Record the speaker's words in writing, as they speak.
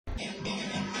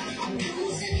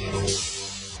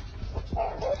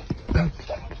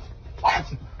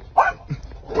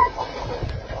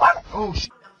Oh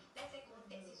shit.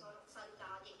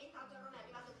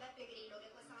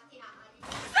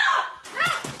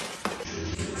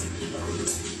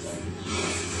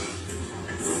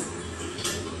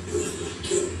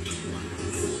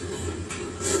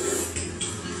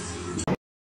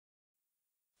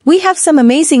 We have some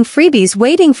amazing freebies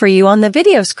waiting for you on the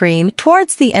video screen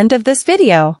towards the end of this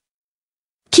video.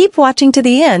 Keep watching to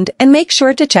the end and make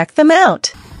sure to check them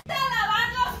out.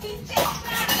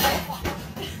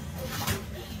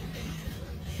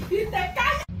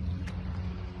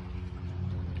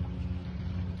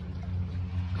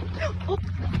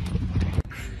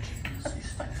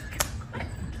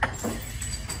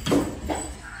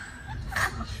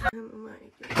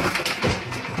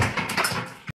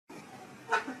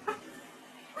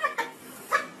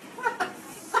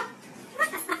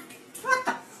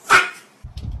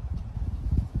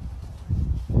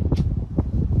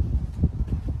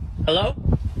 Hello?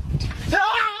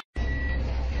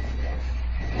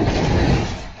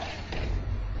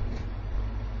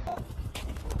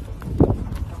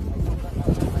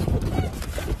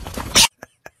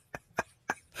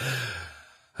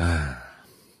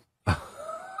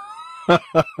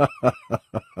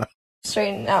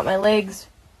 Straighten out my legs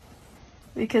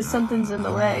because something's in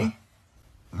the way.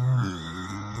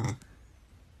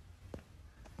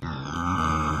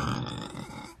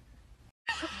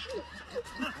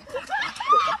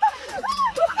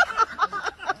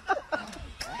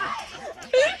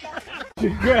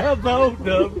 Grab hold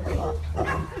of him.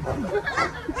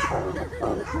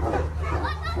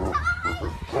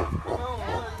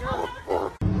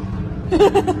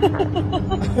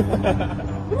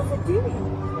 What is it doing?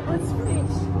 What's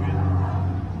strange?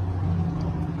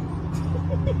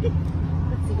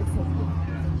 Let's see what's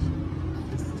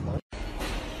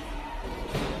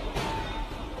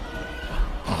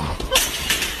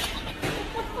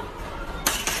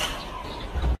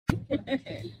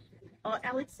here. Oh,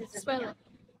 Alex is swell it.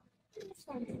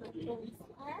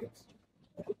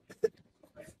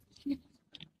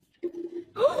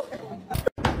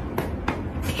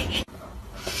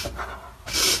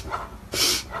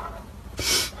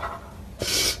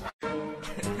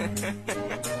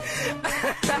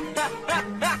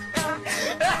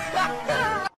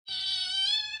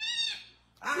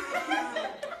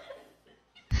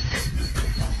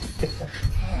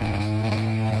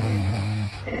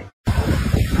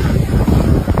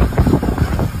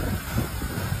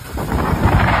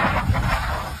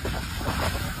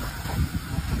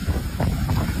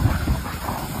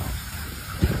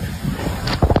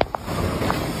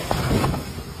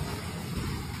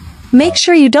 Make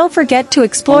sure you don't forget to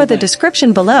explore the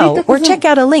description below or check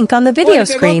out a link on the video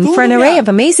screen for an array of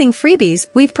amazing freebies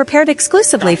we've prepared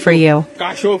exclusively for you.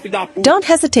 Don't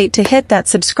hesitate to hit that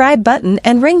subscribe button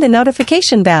and ring the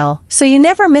notification bell so you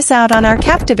never miss out on our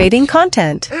captivating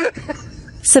content.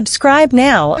 Subscribe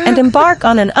now and embark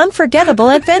on an unforgettable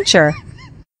adventure.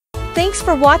 Thanks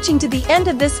for watching to the end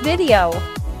of this video.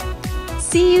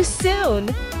 See you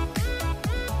soon!